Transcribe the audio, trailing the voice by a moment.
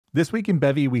This week in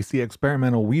Bevy, we see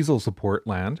experimental WESL support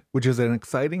land, which is an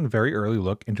exciting, very early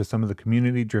look into some of the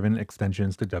community-driven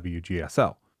extensions to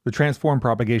WGSL. The transform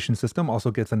propagation system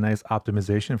also gets a nice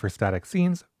optimization for static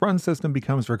scenes, run system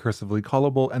becomes recursively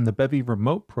callable, and the Bevy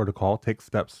Remote Protocol takes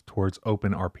steps towards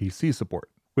OpenRPC support.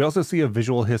 We also see a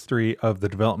visual history of the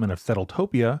development of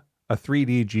Settletopia, a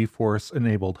 3D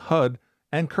GeForce-enabled HUD,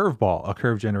 and Curveball, a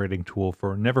curve-generating tool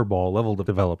for Neverball level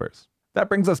developers. That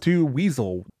brings us to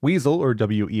WESL. WESL, or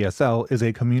WESL, is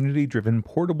a community-driven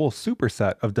portable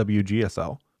superset of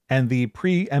WGSL, and the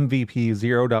pre-MVP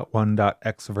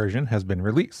 0.1.x version has been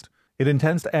released. It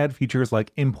intends to add features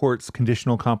like imports,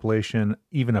 conditional compilation,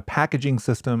 even a packaging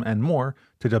system, and more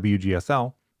to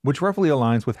WGSL, which roughly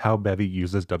aligns with how Bevy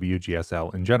uses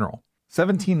WGSL in general.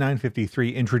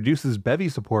 17953 introduces Bevy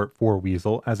support for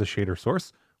WESL as a shader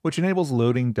source, which enables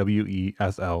loading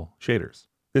WESL shaders.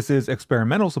 This is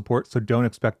experimental support, so don't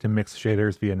expect to mix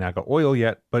shaders via naga oil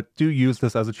yet, but do use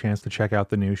this as a chance to check out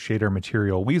the new shader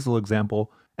material WESL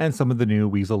example and some of the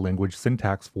new WESL language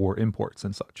syntax for imports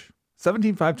and such.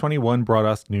 17521 brought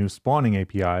us new spawning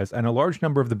APIs, and a large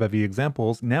number of the Bevy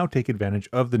examples now take advantage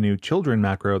of the new children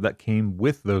macro that came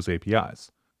with those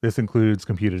APIs. This includes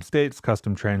computed states,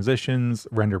 custom transitions,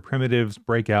 render primitives,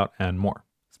 breakout, and more.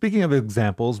 Speaking of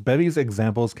examples, Bevy's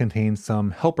examples contain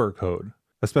some helper code,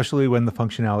 especially when the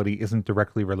functionality isn't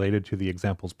directly related to the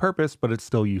example's purpose, but it's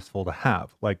still useful to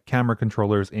have, like camera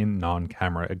controllers in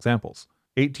non-camera examples.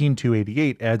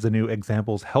 18288 adds a new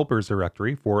examples helpers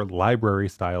directory for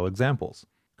library-style examples.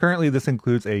 Currently, this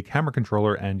includes a camera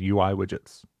controller and UI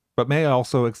widgets, but may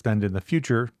also extend in the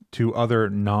future to other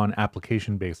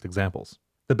non-application-based examples.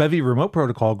 The Bevy Remote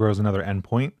Protocol grows another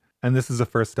endpoint, and this is a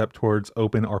first step towards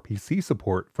OpenRPC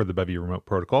support for the Bevy Remote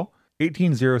Protocol.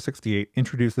 18068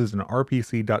 introduces an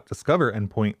RPC.discover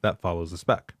endpoint that follows the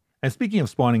spec. And speaking of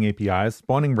spawning APIs,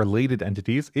 spawning related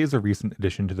entities is a recent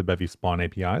addition to the Bevy spawn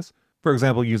APIs. For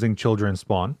example, using children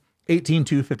spawn.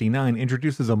 18259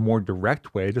 introduces a more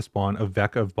direct way to spawn a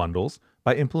vec of bundles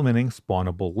by implementing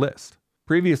SpawnableList.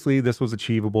 Previously, this was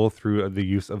achievable through the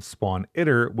use of spawn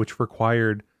iter, which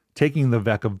required taking the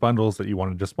vec of bundles that you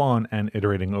wanted to spawn and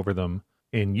iterating over them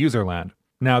in userland.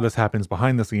 Now this happens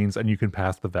behind the scenes and you can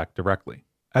pass the vec directly.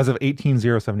 As of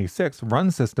 18076, run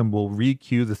system will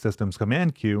requeue the system's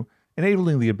command queue,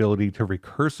 enabling the ability to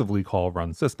recursively call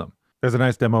run system. There's a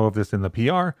nice demo of this in the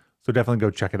PR, so definitely go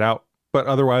check it out. But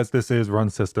otherwise, this is run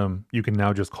system. You can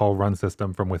now just call run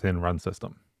system from within run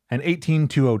system. And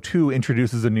 18202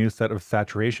 introduces a new set of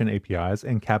saturation APIs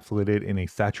encapsulated in a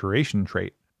saturation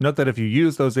trait. Note that if you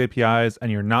use those APIs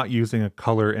and you're not using a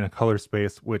color in a color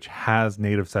space which has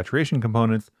native saturation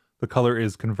components, the color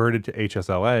is converted to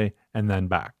HSLA and then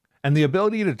back. And the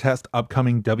ability to test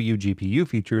upcoming WGPU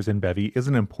features in Bevy is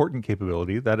an important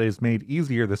capability that is made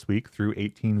easier this week through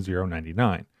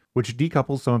 18099, which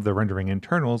decouples some of the rendering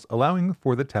internals, allowing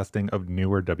for the testing of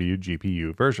newer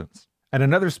WGPU versions. And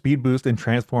another speed boost in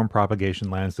transform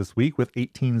propagation lands this week with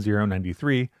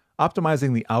 18093,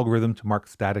 optimizing the algorithm to mark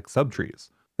static subtrees.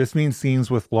 This means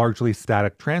scenes with largely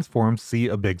static transforms see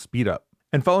a big speed up.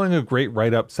 And following a great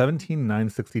write-up,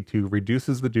 17962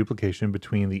 reduces the duplication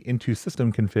between the into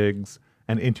system configs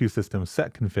and into system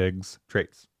set configs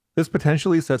traits. This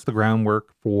potentially sets the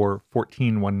groundwork for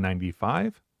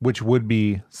 14195, which would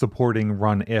be supporting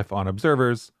run if on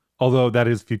observers, although that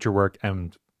is future work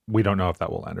and we don't know if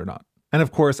that will end or not. And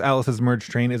of course, Alice's merge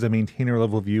train is a maintainer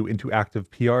level view into active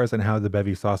PRs and how the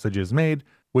Bevy sausage is made,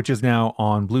 which is now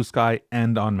on Blue Sky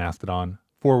and on Mastodon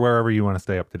for wherever you want to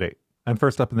stay up to date. And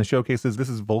first up in the showcases, this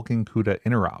is vulkan-cuda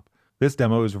interop. This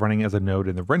demo is running as a node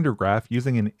in the render graph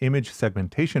using an image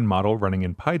segmentation model running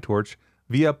in PyTorch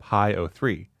via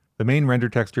Pi03. The main render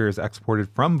texture is exported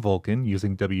from Vulkan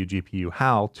using WGPU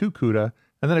HAL to CUDA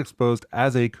and then exposed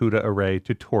as a CUDA array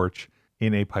to Torch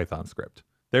in a Python script.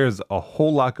 There's a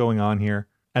whole lot going on here,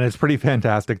 and it's pretty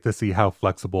fantastic to see how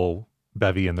flexible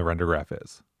Bevy in the render graph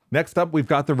is. Next up, we've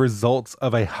got the results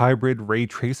of a hybrid ray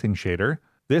tracing shader.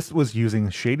 This was using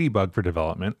Shadybug for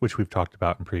development, which we've talked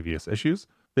about in previous issues.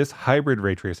 This hybrid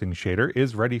ray tracing shader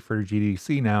is ready for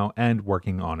GDC now and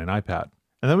working on an iPad.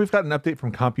 And then we've got an update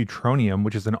from Computronium,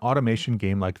 which is an automation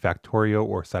game like Factorio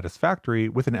or Satisfactory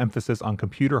with an emphasis on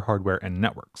computer hardware and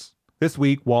networks. This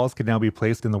week, walls can now be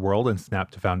placed in the world and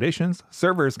snapped to foundations,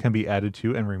 servers can be added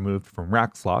to and removed from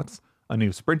rack slots, a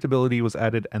new sprint ability was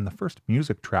added, and the first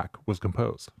music track was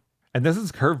composed. And this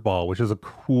is Curveball, which is a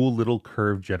cool little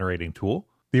curve generating tool.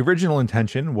 The original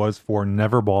intention was for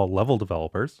Neverball level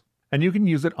developers, and you can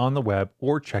use it on the web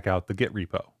or check out the Git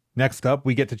repo. Next up,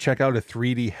 we get to check out a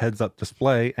 3D heads-up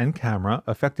display and camera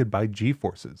affected by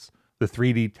G-forces. The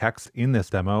 3D text in this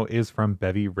demo is from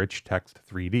Bevy Rich Text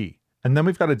 3D. And then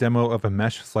we've got a demo of a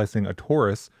mesh slicing a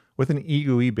torus with an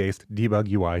eGUI-based debug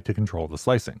UI to control the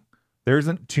slicing. There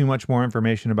isn't too much more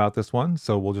information about this one,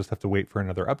 so we'll just have to wait for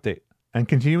another update. And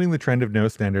continuing the trend of no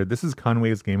standard, this is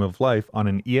Conways Game of Life on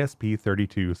an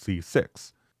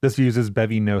ESP32C6. This uses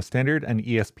Bevy no standard and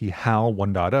ESP HAL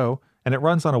 1.0, and it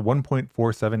runs on a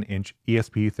 1.47-inch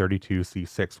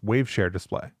ESP32C6 waveshare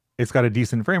display. It's got a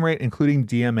decent frame rate, including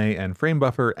DMA and frame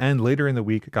buffer, and later in the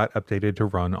week got updated to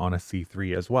run on a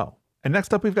C3 as well. And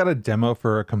next up, we've got a demo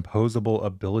for a composable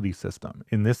ability system.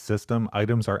 In this system,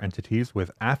 items are entities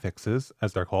with affixes,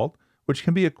 as they're called, which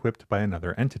can be equipped by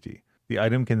another entity. The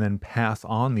item can then pass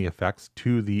on the effects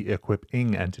to the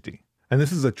equipping entity. And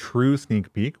this is a true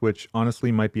sneak peek, which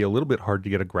honestly might be a little bit hard to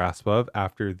get a grasp of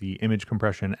after the image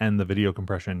compression and the video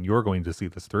compression you're going to see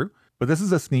this through. But this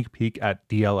is a sneak peek at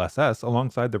DLSS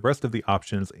alongside the rest of the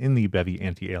options in the Bevy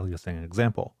anti-aliasing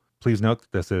example. Please note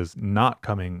that this is not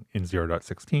coming in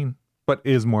 0.16, but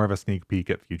is more of a sneak peek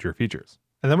at future features.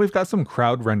 And then we've got some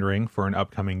crowd rendering for an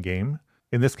upcoming game.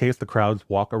 In this case, the crowds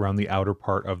walk around the outer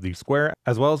part of the square,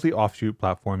 as well as the offshoot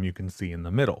platform you can see in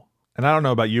the middle. And I don't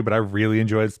know about you, but I really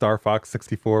enjoyed Star Fox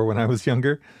 64 when I was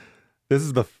younger. This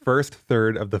is the first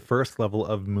third of the first level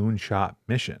of Moonshot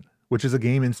Mission, which is a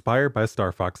game inspired by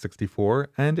Star Fox 64,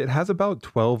 and it has about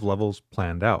 12 levels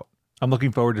planned out. I'm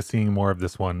looking forward to seeing more of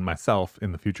this one myself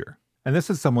in the future. And this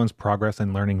is someone's progress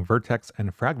in learning vertex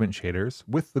and fragment shaders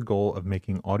with the goal of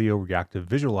making audio reactive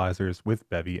visualizers with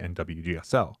Bevy and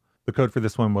WGSL. The code for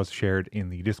this one was shared in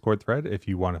the Discord thread if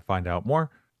you want to find out more.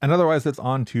 And otherwise, it's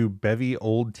on to Bevy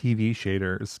Old TV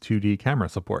Shaders 2D camera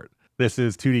support. This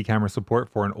is 2D camera support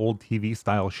for an old TV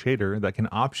style shader that can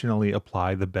optionally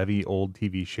apply the Bevy Old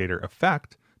TV Shader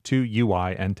effect to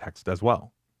UI and text as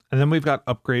well. And then we've got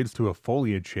upgrades to a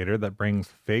foliage shader that brings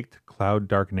faked cloud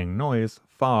darkening noise,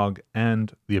 fog,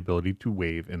 and the ability to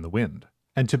wave in the wind.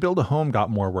 And To Build a Home got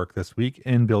more work this week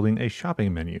in building a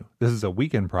shopping menu. This is a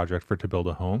weekend project for To Build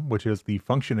a Home, which is the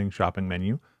functioning shopping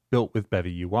menu built with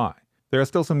Bevy UI. There are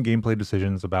still some gameplay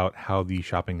decisions about how the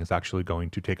shopping is actually going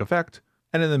to take effect,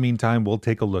 and in the meantime, we'll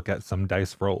take a look at some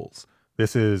dice rolls.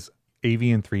 This is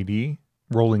Avian 3D,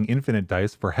 rolling infinite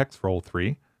dice for Hexroll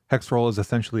 3. Hexroll is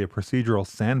essentially a procedural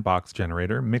sandbox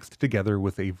generator mixed together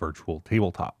with a virtual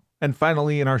tabletop. And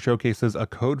finally, in our showcases, a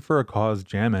Code for a Cause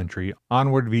jam entry,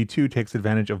 Onward V2 takes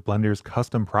advantage of Blender's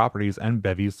custom properties and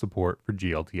Bevy's support for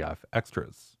GLTF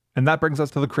extras. And that brings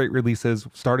us to the crate releases,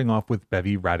 starting off with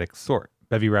Bevy Radix Sort.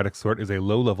 Bevy Radix Sort is a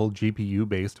low-level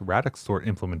GPU-based Radix Sort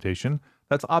implementation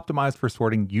that's optimized for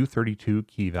sorting U32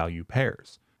 key-value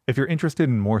pairs. If you're interested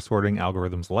in more sorting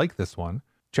algorithms like this one,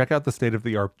 check out the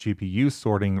state-of-the-art GPU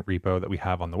sorting repo that we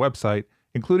have on the website,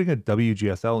 including a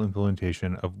WGSL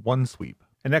implementation of OneSweep.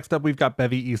 And next up, we've got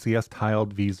Bevy ECS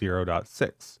Tiled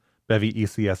v0.6. Bevy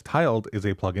ECS Tiled is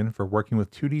a plugin for working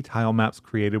with 2D tile maps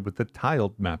created with the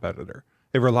Tiled map editor.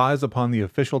 It relies upon the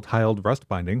official Tiled Rust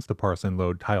bindings to parse and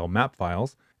load tile map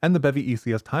files, and the Bevy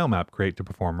ECS Tile Map crate to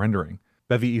perform rendering.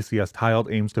 Bevy ECS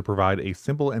Tiled aims to provide a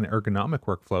simple and ergonomic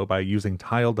workflow by using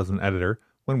Tiled as an editor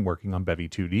when working on Bevy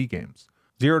 2D games.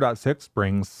 0.6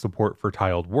 brings support for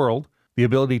Tiled World, the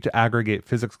ability to aggregate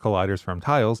physics colliders from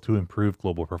tiles to improve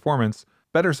global performance,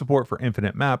 better support for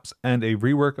infinite maps, and a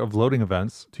rework of loading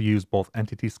events to use both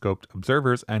entity-scoped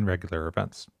observers and regular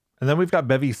events. And then we've got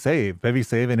Bevy Save. Bevy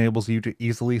Save enables you to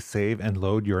easily save and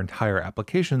load your entire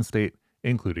application state,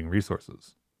 including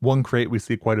resources. One crate we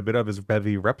see quite a bit of is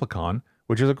Bevy Replicon,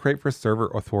 which is a crate for server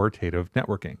authoritative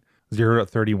networking.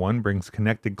 0.31 brings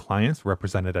connected clients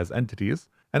represented as entities,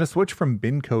 and a switch from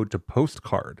bin code to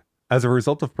postcard. As a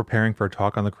result of preparing for a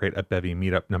talk on the crate at Bevy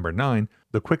Meetup number 9,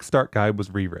 the Quick Start Guide was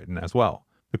rewritten as well.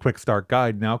 The Quick Start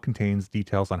Guide now contains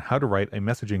details on how to write a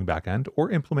messaging backend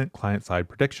or implement client-side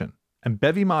prediction. And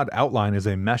Bevy Mod Outline is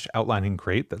a mesh outlining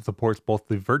crate that supports both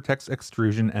the vertex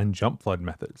extrusion and jump flood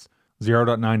methods.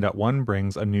 0.9.1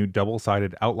 brings a new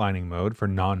double-sided outlining mode for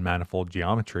non-manifold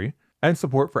geometry, and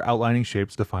support for outlining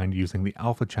shapes defined using the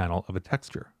alpha channel of a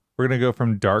texture. We're going to go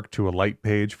from dark to a light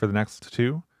page for the next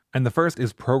two. And the first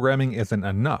is Programming Isn't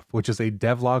Enough, which is a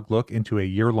devlog look into a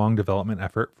year-long development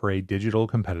effort for a digital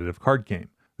competitive card game.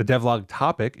 The devlog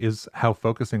topic is how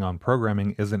focusing on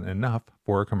programming isn't enough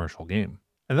for a commercial game.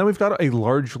 And then we've got a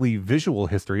largely visual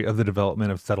history of the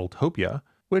development of Settletopia,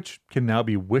 which can now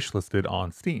be wishlisted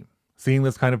on Steam. Seeing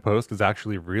this kind of post is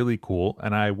actually really cool,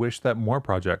 and I wish that more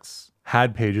projects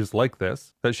had pages like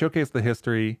this that showcase the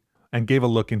history and gave a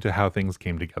look into how things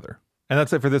came together. And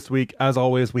that's it for this week. As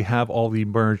always, we have all the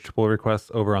merged pull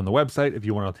requests over on the website if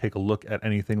you want to take a look at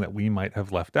anything that we might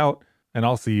have left out, and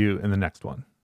I'll see you in the next one.